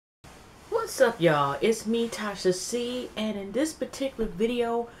What's up, y'all? It's me, Tasha C, and in this particular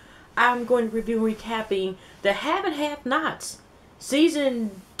video, I'm going to review recapping the Have and Have Nots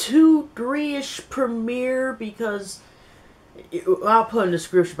season 2, 3-ish premiere, because I'll put in the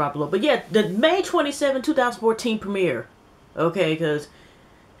description bar below. But yeah, the May 27, 2014 premiere. Okay, because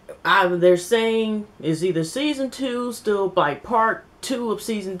they're saying it's either season 2, still like part 2 of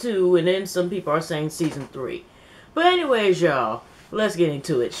season 2, and then some people are saying season 3. But anyways, y'all, let's get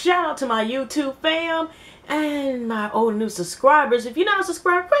into it. Shout out to my YouTube fam and my old and new subscribers. If you're not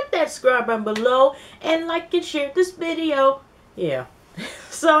subscribed, click that subscribe button below and like and share this video. Yeah.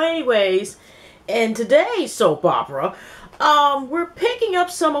 So anyways, in today's soap opera, we're picking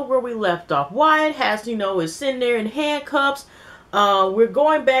up some of where we left off. Wyatt has, is sitting there in handcuffs. We're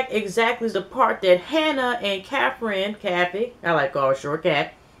going back exactly to the part that Hannah and Kathy, I like to call her short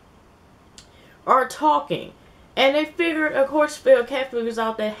Cat, are talking. And they figured, of course, Kat figures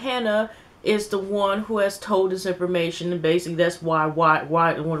out that Hannah is the one who has told this information, and basically that's why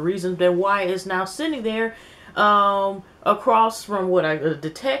one of the reasons that Wyatt is now sitting there, across from a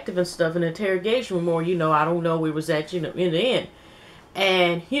detective and stuff in the interrogation room, or I don't know where it was at, in the end,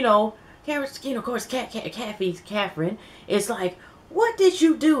 and of course, Catherine is like, "What did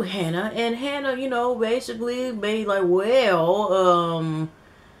you do, Hannah?" And Hannah, basically made like, well,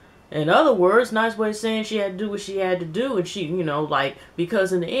 in other words, nice way of saying she had to do what she had to do, and she,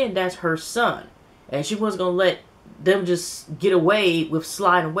 because in the end, that's her son. And she wasn't going to let them just get away with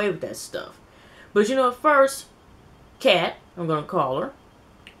sliding away with that stuff. But, at first, Kat, I'm going to call her,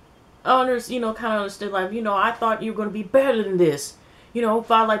 kind of understood, like, I thought you were going to be better than this.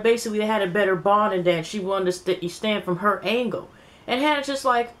 Thought like basically they had a better bond and that she wanted to stand from her angle. And Hannah's just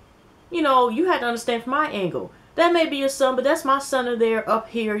like, you had to understand from my angle. That may be your son, but that's my son there up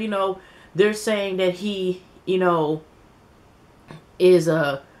here, they're saying that he, is,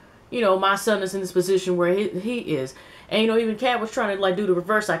 my son is in this position where he is. And, even Kat was trying to, like, do the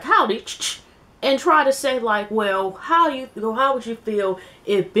reverse psychology and try to say, like, well, how would you feel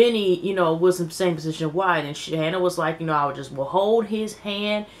if Benny, was in the same position as Wyatt? And Hannah was like, I would just hold his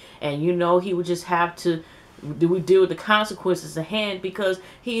hand and, he would just have to we deal with the consequences at hand, because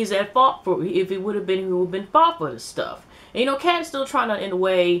he is at fault for, if it would have been, he would have been fault for this stuff. And, Kat is still trying to, in a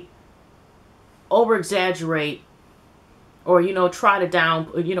way, over-exaggerate, or, try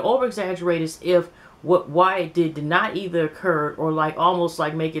to over-exaggerate as if what Wyatt did not either occur, or, like, almost,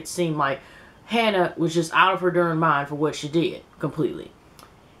 like, make it seem like Hannah was just out of her darn mind for what she did, completely.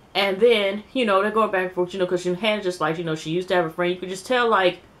 And then, they're going back and forth, because Hannah just, like, she used to have a friend. You could just tell,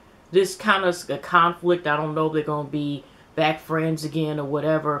 like, this kind of a conflict. I don't know if they're going to be back friends again or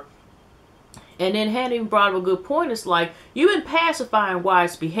whatever. And then Hannah even brought up a good point. It's like, you've been pacifying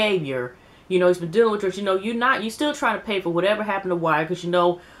Wyatt's behavior. He's been dealing with her. You're still trying to pay for whatever happened to Wyatt, because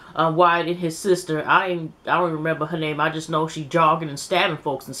Wyatt and his sister, I don't remember her name. I just know she jogging and stabbing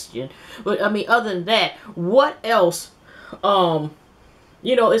folks and shit. But, I mean, other than that, what else?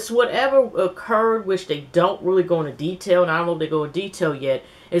 It's whatever occurred, which they don't really go into detail, and I don't know if they go into detail yet,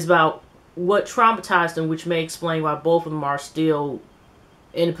 is about what traumatized them, which may explain why both of them are still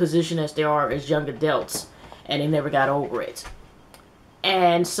in a position as they are as young adults, and they never got over it.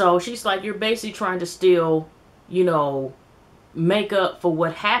 And so she's like, you're basically trying to still, make up for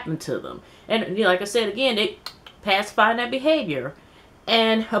what happened to them. And, like I said, again, they pacifying that behavior.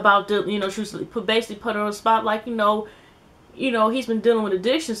 And about the, she was basically put her on the spot, like, he's been dealing with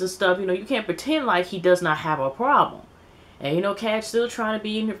addictions and stuff. You can't pretend like he does not have a problem. And, Kat's still trying to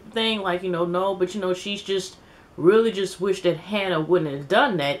be in her thing, like, no, but, she's just really just wished that Hannah wouldn't have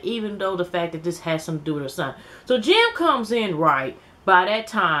done that, even though the fact that this has something to do with her son. So Jim comes in right by that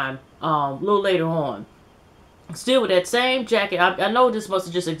time, a little later on, still with that same jacket. I know this must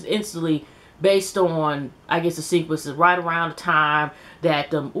have just instantly based on, I guess, the sequences right around the time that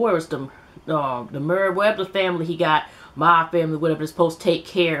the Meriwether family, he got my family, whatever, is supposed to take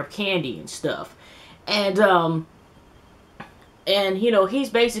care of Candy and stuff. And he's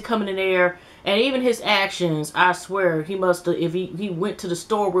basically coming in there, and even his actions, I swear, he must have, if he went to the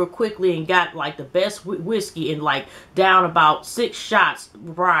store real quickly and got, like, the best whiskey and, like, down about 6 shots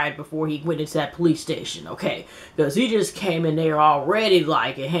right before he went into that police station, okay? Because he just came in there already,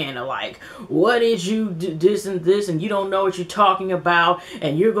 like, a Hannah, like, what did you do, this, and you don't know what you're talking about,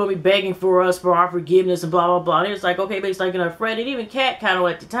 and you're going to be begging for us for our forgiveness, and blah, blah, blah. And it's like, okay, but it's like, Fred, and even Kat kind of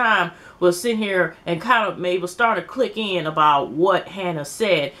at the time was sitting here and kind of maybe starting to click in about what Hannah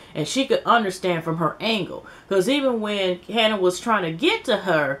said, and she could understand from her angle. Because even when Hannah was trying to get to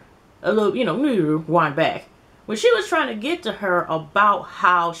her, a little, wind back, when she was trying to get to her about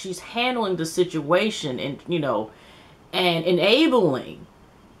how she's handling the situation and, and enabling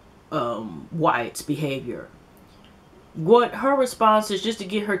Wyatt's behavior. What her response is just to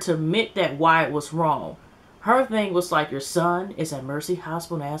get her to admit that Wyatt was wrong. Her thing was like, your son is at Mercy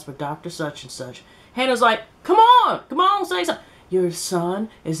Hospital and asked for Dr. Such and such. Hannah's like, come on, say something. Your son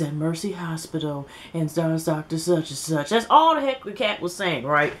is at Mercy Hospital and does Dr. Such and such. That's all the heck the cat was saying,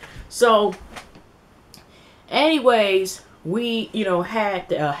 right? So, anyways, we, had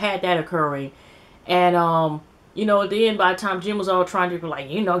that occurring. And, at the end, by the time Jim was all trying to be like,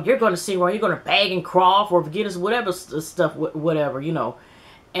 you're going to see where you're going to bag and crawl for forgiveness, whatever stuff, whatever,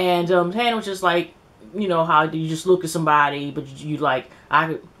 And Hannah was just like, how do you just look at somebody, but you like,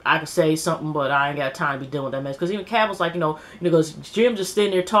 I could say something, but I ain't got time to be dealing with that mess. Because even Cat was like, because Jim just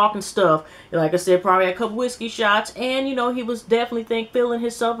sitting there talking stuff. Like I said, probably had a couple whiskey shots, and he was definitely feeling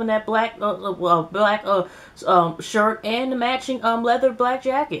himself in that black shirt and the matching leather black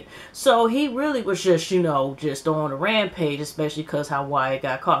jacket. So he really was just just on a rampage, especially because how Wyatt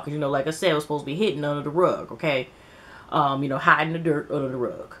got caught. Because like I said, it was supposed to be hidden under the rug, okay? Hiding the dirt under the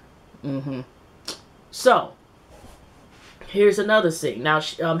rug. So, here's another scene. Now,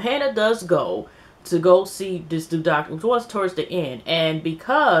 Hannah does go see this doctor towards the end. And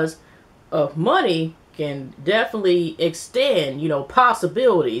because of money can definitely extend,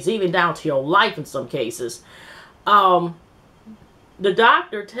 possibilities, even down to your life in some cases. The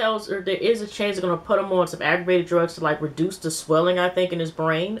doctor tells her there is a chance they're going to put him on some aggravated drugs to, like, reduce the swelling, I think, in his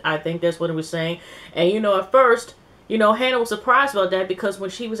brain. I think that's what it was saying. And, at first, Hannah was surprised about that because when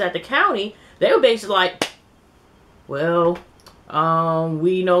she was at the county, they were basically like, well,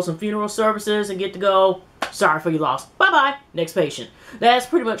 we know some funeral services and get to go. Sorry for your loss. Bye-bye. Next patient. That's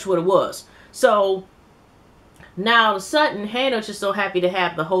pretty much what it was. So, now all of a sudden, Hannah's just so happy to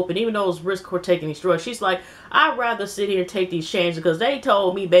have the hope. And even though it's risk for taking these drugs, she's like, I'd rather sit here and take these chances because they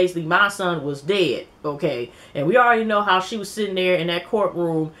told me basically my son was dead. Okay. And we already know how she was sitting there in that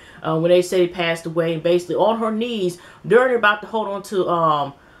courtroom when they said he passed away and basically on her knees, during about to hold on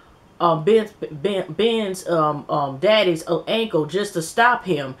to, Ben's daddy's ankle just to stop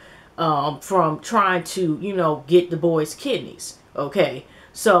him from trying to get the boy's kidneys. Okay,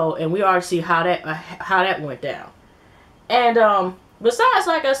 so and we already see how that went down. And besides,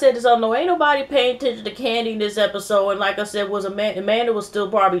 like I said, ain't nobody paying attention to Candy in this episode. And like I said, Amanda was still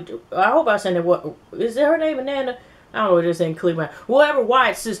probably. I hope I said that. What is her name? Amanda. I don't know what this ain't clear. Whatever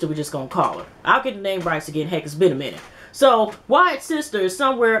Wyatt's sister, we're just gonna call her. I'll get the name right again. Heck, it's been a minute. So Wyatt's sister is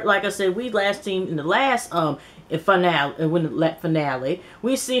somewhere, like I said, we last seen in the last finale,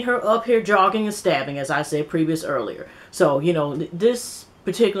 we seen her up here jogging and stabbing, as I said earlier. So this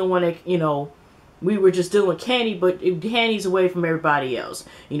particular one, we were just doing Candy, but Candy's away from everybody else.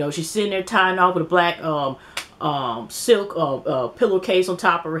 She's sitting there tying off with a black silk pillowcase on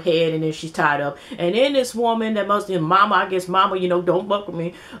top of her head, and then she's tied up. And then this woman that must be Mama, I guess Mama, don't buck with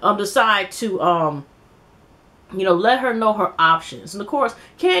me, decide to let her know her options. And of course,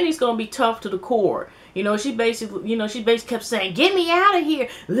 Candy's gonna be tough to the core. She basically kept saying, "Get me out of here!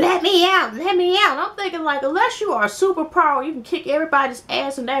 Let me out! Let me out!" And I'm thinking, like, unless you are a superpower, you can kick everybody's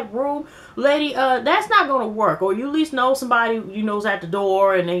ass in that room, lady. That's not gonna work. Or you at least know somebody who's at the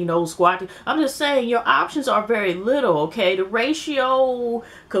door and they squatting. I'm just saying, your options are very little. Okay, the ratio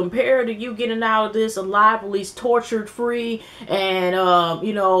compared to you getting out of this alive, at least tortured free, and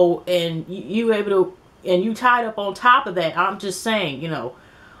and you able to. And you tied up on top of that. I'm just saying,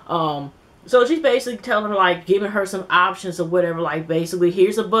 so she's basically telling her, like, giving her some options or whatever. Like, basically,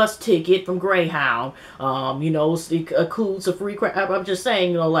 here's a bus ticket from Greyhound. It includes a free crap. I'm just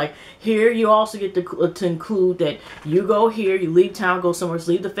saying, like, here you also get to include that you go here, you leave town, go somewhere,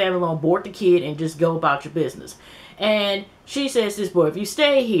 leave the family alone, board the kid, and just go about your business. And she says this, boy, if you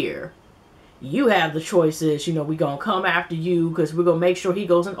stay here, you have the choices, we're going to come after you because we're going to make sure he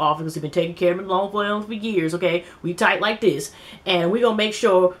goes in office because he's been taking care of him alone for years, okay? We tight like this. And we're going to make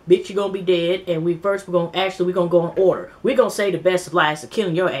sure, bitch, you're going to be dead. And we're going to go in order. We're going to say the best of lies of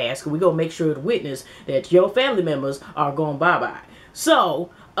killing your ass because we're going to make sure to witness that your family members are going bye-bye.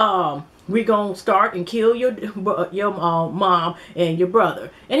 So, we're going to start and kill your mom and your brother.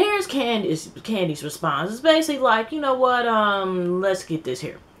 And here's Candy's response. It's basically like, you know what, let's get this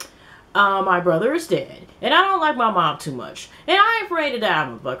here. My brother is dead, and I don't like my mom too much, and I ain't afraid to die,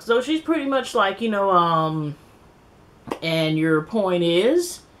 motherfucker. So she's pretty much like, and your point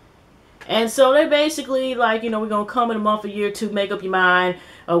is, and so they basically like, we're gonna come in a month, a year, or two, make up your mind,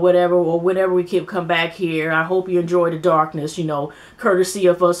 or whatever, we come back here. I hope you enjoy the darkness, courtesy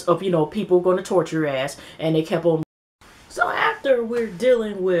of us, of people gonna torture your ass, and they kept on. So after we're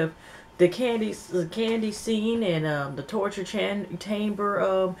dealing with the candy scene and the torture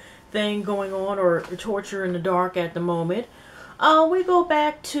chamber thing going on, or torture in the dark at the moment, We go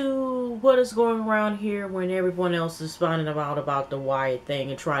back to what is going around here when everyone else is finding out about the Wyatt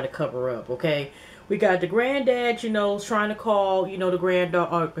thing and trying to cover up, okay? We got the granddad, trying to call, the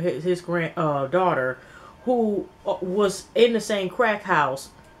granddaughter, his daughter, who was in the same crack house,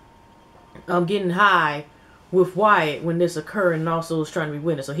 getting high with Wyatt when this occurred, and also was trying to be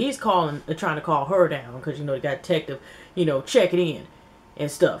witness. So he's trying to call her down because they got detective, checking in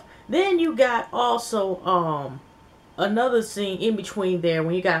and stuff. Then you got also another scene in between there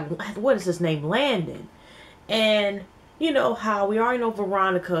when you got, what is his name, Landon, and how we already know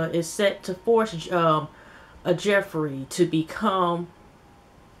Veronica is set to force a Jeffrey to become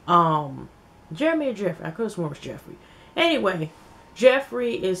Jeremy or Jeffrey. I could have sworn it was Jeffrey. Anyway,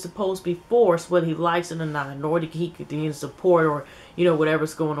 Jeffrey is supposed to be forced, whether he likes it or not, in order he could gain support or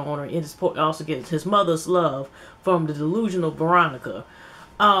whatever's going on, or also get his mother's love from the delusional Veronica.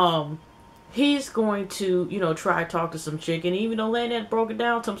 He's going to, try to talk to some chick, and even though Landon broke it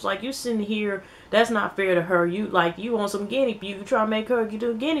down to him, it's like, you sitting here, that's not fair to her. You on some guinea pig, you try to make her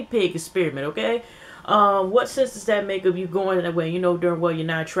do a guinea pig experiment, okay? What sense does that make of you going that way? Darn well you're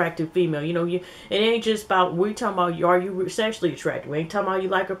not attractive female. It ain't just about, we talking about, are you sexually attractive? We ain't talking about you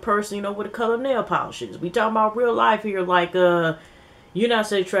like a person, what the color nail polish is. We talking about real life here, like, you're not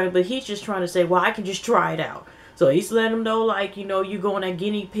so attractive, but he's just trying to say, well, I can just try it out. So he's letting them know, like, you go on that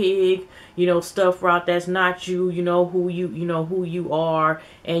guinea pig, stuff route that's not you, who you are,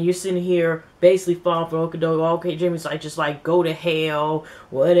 and you're sitting here basically falling for okay, Jimmy's like, just like, go to hell,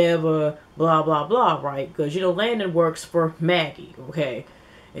 whatever, blah, blah, blah, right? Because, Landon works for Maggie, okay?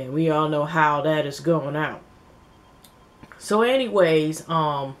 And we all know how that is going out. So anyways,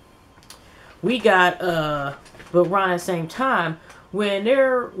 we got, but around the same time, when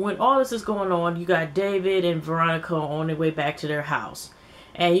all this is going on, you got David and Veronica on their way back to their house.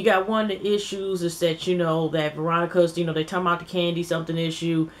 And you got one of the issues is that, that Veronica's, they talking about the candy something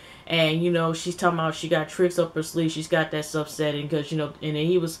issue. And, she's talking about she got tricks up her sleeve. She's got that stuff setting because, and then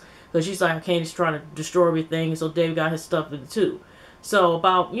because she's like, Candy's trying to destroy everything. So David got his stuff with it too. So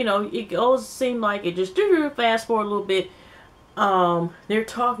about, it always seemed like it just fast forward a little bit. They're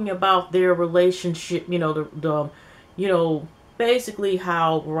talking about their relationship, basically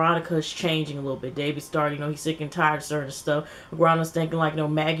how Veronica's changing a little bit. David started, he's sick and tired of certain stuff. Veronica's thinking like,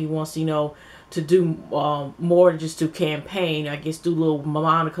 Maggie wants, to do more than just to campaign. I guess do little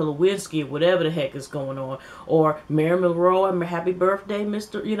Monica Lewinsky or whatever the heck is going on. Or Mary Monroe and happy birthday,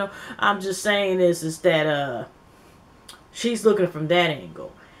 Mr. I'm just saying is that she's looking from that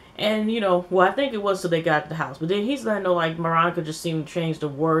angle. And, well, I think it was so they got to the house. But then he's letting know, like, Veronica just seemed to change the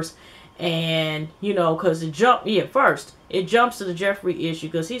worst. And, because first, it jumps to the Jeffrey issue,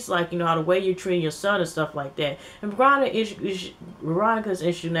 because he's like, how the way you're treating your son and stuff like that. And Veronica's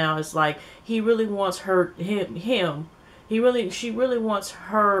issue now is like, he really wants she really wants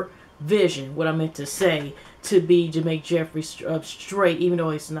her vision, what I meant to say, to make Jeffrey straight, even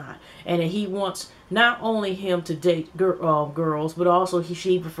though he's not. And he wants not only him to date girls, but also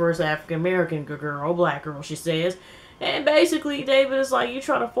she prefers African American girl, black girl, she says. And basically, David is like, you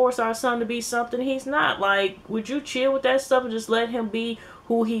trying to force our son to be something he's not. Like, would you chill with that stuff and just let him be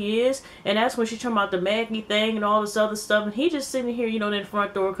who he is? And that's when she's talking about the Maggie thing and all this other stuff. And he just sitting here, in the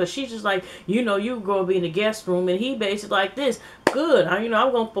front door, because she's just like, you going to be in the guest room. And he basically like this. Good. I'm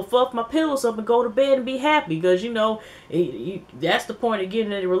going to fluff my pillows up and go to bed and be happy. Because, that's the point of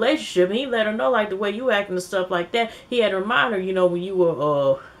getting in a relationship. And he let her know, like, the way you acting and stuff like that. He had to remind her, when you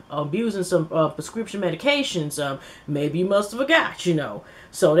were, abusing some prescription medications, maybe you must have forgot,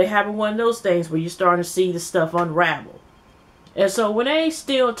 So they having one of those things where you're starting to see the stuff unravel. And so when they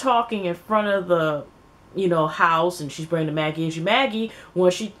still talking in front of the, house, and she's bringing the Maggie issue, Maggie,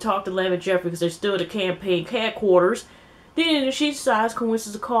 when she talked to Lam and Jeffrey, because they're still at the campaign headquarters, then she decides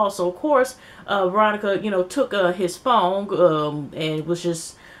coincidence to call. So of course, Veronica, took his phone, and was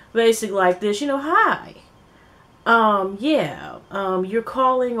just basically like this, hi. You're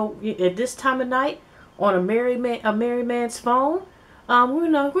calling at this time of night on a married man's phone.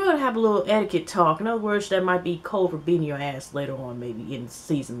 We're gonna have a little etiquette talk. In other words, that might be code for beating your ass later on, maybe in the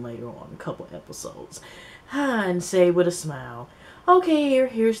season later on, a couple episodes. And say with a smile, okay,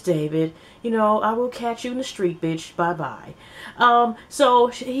 here's David. I will catch you in the street, bitch. Bye bye. So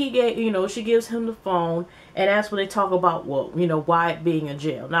she gives him the phone, and that's when they talk about Wyatt being in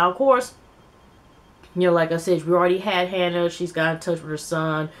jail. Now, of course, like I said, we already had Hannah. She's got in touch with her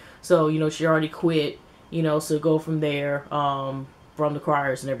son. So, she already quit, so go from there, from the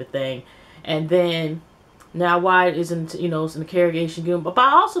criers and everything. And then, now Wyatt is in, in the interrogation room. But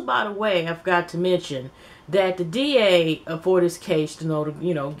also, by the way, I forgot to mention that the DA for this case,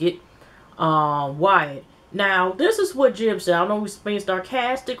 to get Wyatt, Now, this is what Jim said. I don't know if he's being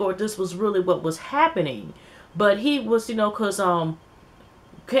sarcastic or this was really what was happening. But he was, because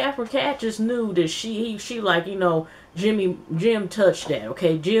Catherine Cat just knew that she like, Jim touched that,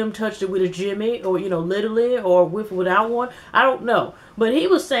 okay? Jim touched it with a Jimmy, or, literally, or without one. I don't know. But he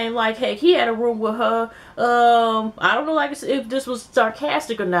was saying, like, hey, he had a room with her. I don't know, like, if this was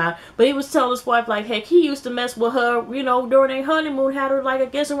sarcastic or not, but he was telling his wife, like, hey, he used to mess with her, during their honeymoon, had her, like, I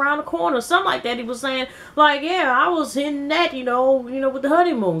guess around the corner, something like that. He was saying, like, yeah, I was in that, with the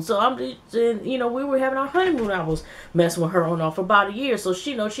honeymoon. So we were having our honeymoon. I was messing with her on off for about a year. So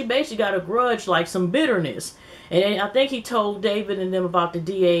she basically got a grudge, like some bitterness. And then I think he told David and them about the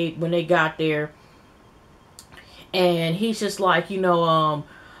DA when they got there. And he's just like, because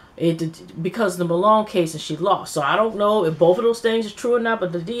of the Malone case and she lost. So I don't know if both of those things is true or not,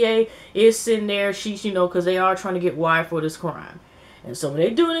 but the DA is sitting there. She's, because they are trying to get Wyatt for this crime. And so when they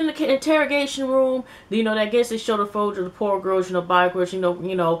do it in the interrogation room, I guess they show the photo of the poor girls, bike girls,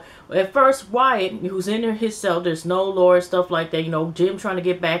 at first Wyatt, who's in his cell, there's no lawyer, stuff like that, Jim trying to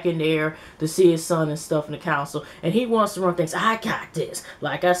get back in there to see his son and stuff in the council, and he wants to run things. I got this.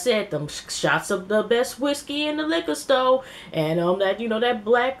 Like I said, them shots of the best whiskey in the liquor store, and that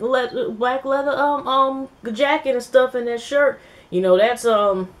black leather jacket and stuff in that shirt, that's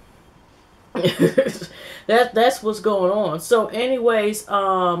that's what's going on. So anyways,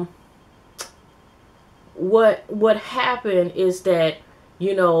 what happened is that,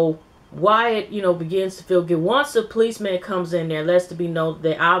 Wyatt, begins to feel good. Once the policeman comes in there, lets to be known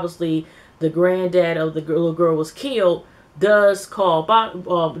that obviously the granddad of the little girl was killed, does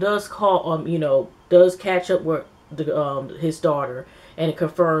catch up with his daughter, and it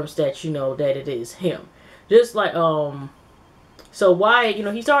confirms that, that it is him. Just like, so Wyatt,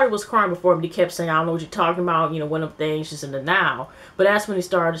 he started was crying before, but he kept saying, I don't know what you're talking about, one of the things just in the now. But that's when he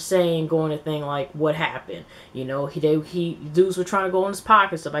started saying, going to thing like, what happened? Dudes were trying to go in his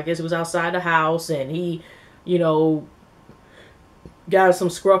pocket stuff. I guess he was outside the house, and he, got some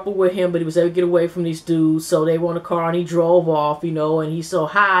scruple with him, but he was able to get away from these dudes. So they were in a car, and he drove off, and he's so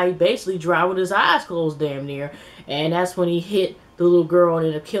high, basically driving with his eyes closed damn near. And that's when he hit the little girl and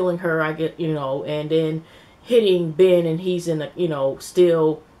ended up killing her, I get, and then hitting Ben, and he's in a,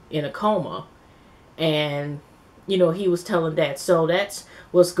 still in a coma. And, he was telling that. So that's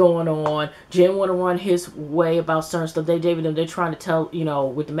what's going on. Jim want to run his way about certain stuff. They're trying to tell,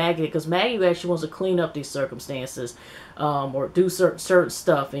 with the Maggie, because Maggie actually wants to clean up these circumstances, or do certain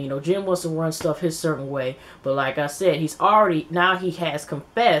stuff. And, Jim wants to run stuff his certain way. But like I said, he has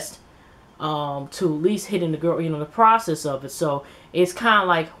confessed to at least hitting the girl, the process of it. So it's kind of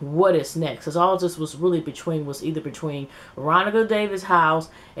like, what is next? Because all this was really was either between Veronica Davis' house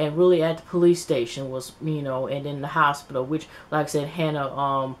and really at the police station was, and in the hospital, which, like I said,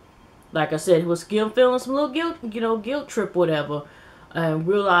 Hannah, like I said, was feeling some little guilt trip, whatever, and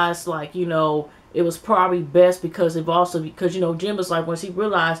realized, like, it was probably best because Jim was like, once he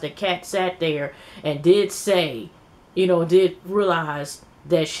realized that Kat sat there and did say, did realize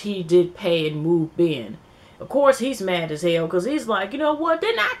that she did pay and move Ben. Of course, he's mad as hell because he's like, what?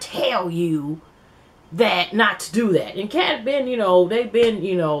 Didn't I tell you that not to do that? And Kat Ben, they've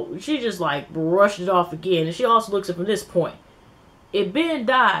been, she just like brushed it off again. And she also looks at from this point. If Ben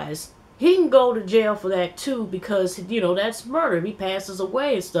dies, he can go to jail for that too because, that's murder. If he passes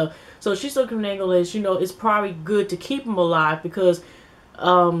away and stuff. So she's looking at an angle as, it's probably good to keep him alive because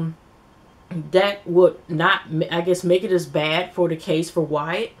that would not, I guess, make it as bad for the case for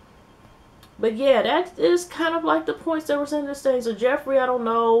Wyatt. But yeah, that is kind of like the points that was in this thing. So Jeffrey, I don't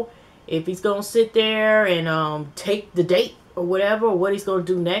know if he's going to sit there and take the date or whatever, or what he's going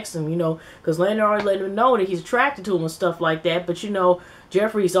to do next. And, because Landon already let him know that he's attracted to him and stuff like that. But,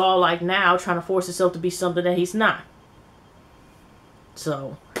 Jeffrey's all like now trying to force himself to be something that he's not.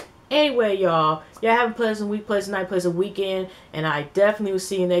 So, anyway, y'all have a pleasant week, pleasant night, pleasant weekend. And I definitely will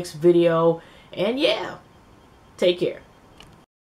see you next video. And yeah, take care.